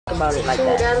about it like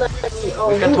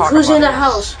that. Who's in the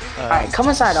house? Alright, come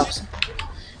inside, officer.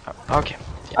 Okay.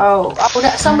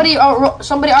 Somebody already.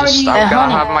 Just, I'm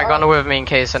gonna have my gun with me in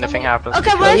case anything happens.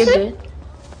 Okay, what is it?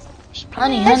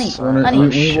 Honey.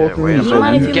 Shit, wait a You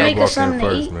mind if you minute. make us something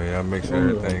to eat? Man, I make sure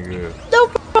everything good. Oh,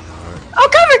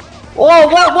 cover!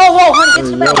 Whoa, honey, get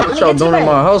to the bag. What y'all doing in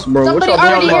my house, bro? What y'all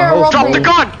doing in my house, Drop bro? the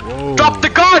gun! Drop the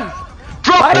gun!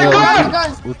 Drop the gun!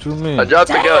 What you mean? I dropped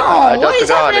the gun. I Damn, dropped what the is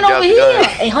gun. happening over here?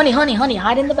 Hey, honey,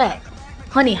 hide in the bag.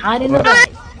 Honey, hide in the bag.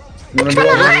 What's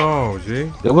going on,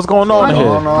 G? Yeah, what's going on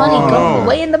here? Honey, go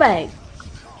way in the bag.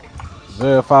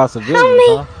 Verify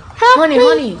civilians, huh?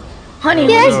 Honey,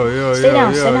 Yes. stay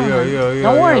down.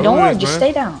 Don't worry, just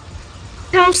stay down.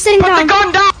 I'm sitting Put down. the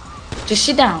gun down! Just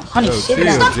sit down, honey, sit Chill,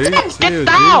 down. G. Get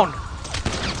down!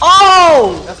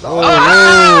 Oh!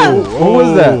 Who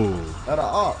is that?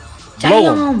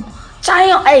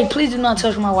 Damn, hey, please do not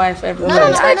touch my wife, everybody. No,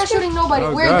 we're not shooting nobody.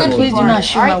 We're good Please people. do not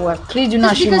shoot my wife. Please do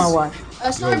not shoot my wife.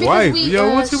 Sorry because Wife, we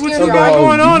yo, what you scared got you.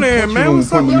 going on there, man?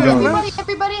 What's up with that, man?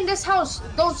 Everybody in this house,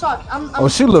 don't talk. Oh,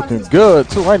 she looking good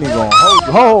too. I ain't even going.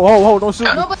 Hold, don't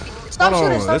shoot. Nobody, stop Hold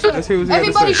on, shooting. Stop let's hear what shooting. he had to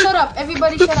Everybody say. shut up.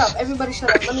 Everybody shut up. Everybody shut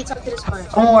up. Let me talk to this man.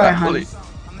 Don't worry, honey.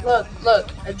 Look.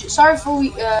 Sorry for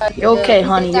we. You're okay,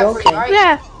 honey. You're okay.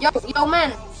 Yeah. Yo,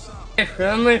 man.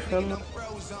 Family.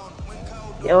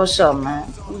 Yo, what's up, man?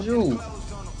 Who's you?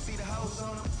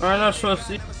 I'm not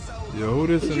trusty. Yo, who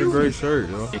this in the gray shirt,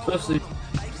 yo? Trusty.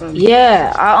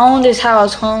 Yeah, I own this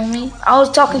house, homie. I was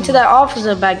talking to that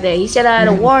officer back there. He said I had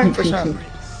a warrant for something.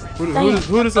 Who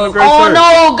this in the gray Oh shirt?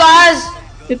 no, guys!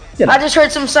 I just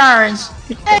heard some sirens.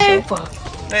 Hey.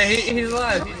 Hey, he's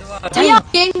alive. He's alive.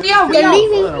 They're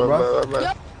leaving.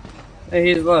 Hey,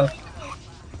 he's alive.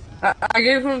 I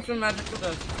gave him some magical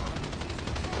dust.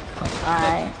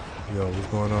 Alright. Yo, what's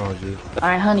going on, G?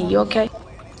 Alright, honey, you okay?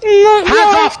 Hands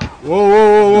off!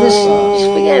 Whoa. Listen,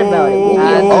 just forget about it. We'll be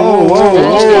okay.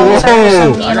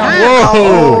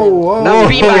 Whoa.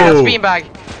 That's beanbag.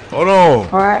 Hold on.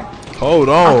 Alright. Hold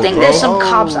on, I think bro. there's some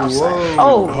cops outside.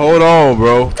 Oh, Hold on,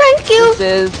 bro. Thank you.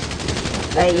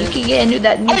 hey, you can get into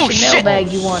that new Chanel shit.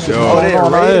 bag you wanted. Yo.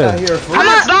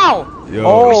 Hands down! Yo.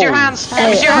 Let me see your hands. Let me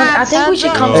Hey, see your honey, I hands. think we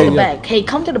should come to the bag. Hey,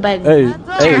 come to the bag. Hey, Get on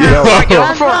the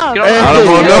floor.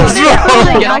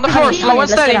 Get on the floor. Slow and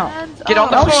steady. Get on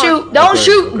the Don't floor. shoot. Don't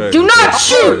shoot. okay, Do not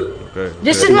shoot. Okay.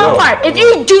 This is my wife. If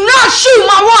you do not shoot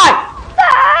my wife.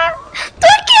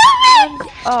 Don't kill me.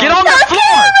 Get on the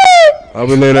floor. I'll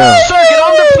be lay down. Sir, get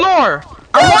on the floor.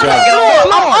 I'm on the floor.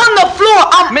 I'm on the floor.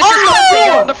 I'm Mr. Trusty, get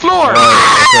on on the floor.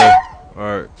 Okay.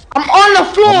 Alright. I'm on the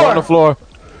floor. I'm on the floor.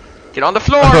 Get on the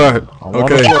floor. Alright. I'm on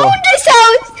Okay. the We floor. own this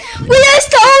house. We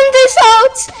just own this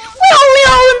house. We only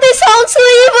own this house.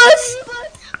 Leave us.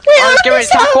 We own Get ready. this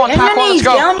Tack house. one. Get Tack one. on your Let's knees.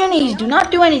 go. Get on your knees. Do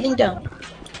not do anything dumb.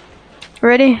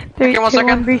 Ready? 3, Okay, 1 2, 1,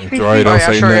 second. breathe. Dre, Oh, don't yeah,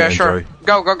 say sure, yeah, nothing, sure. Dre.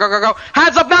 Go.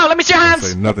 Hands up now. Let me see your Don't hands.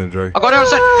 say nothing, Dre. I'll go down and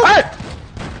say, hey.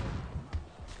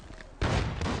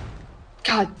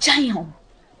 God damn.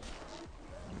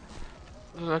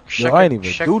 Yo, I ain't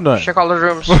even do nothing. Check all the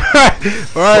rooms. Alright,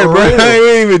 bro. real. I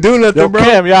ain't even do nothing, Yo, bro.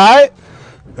 Cam, you alright?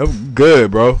 I'm good,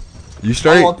 bro. You I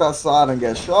straight? walked outside and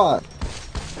get shot.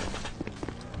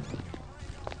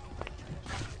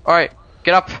 Alright,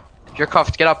 get up. You're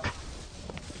cuffed. Get up.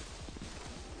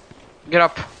 Get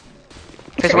up.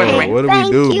 Face away from me. What do we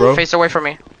do, bro? Face away from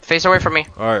me. Face away from me.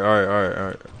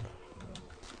 Alright.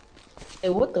 Hey,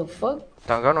 what the fuck?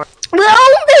 Don't go nowhere. We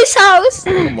own this house.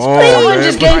 Come on, Someone man.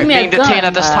 just gave me a Being gun. detained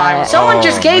at this time. Someone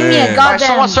just gave me a man. Alright, goddamn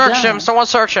someone search gun. him. Someone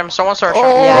search him.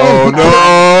 Oh no!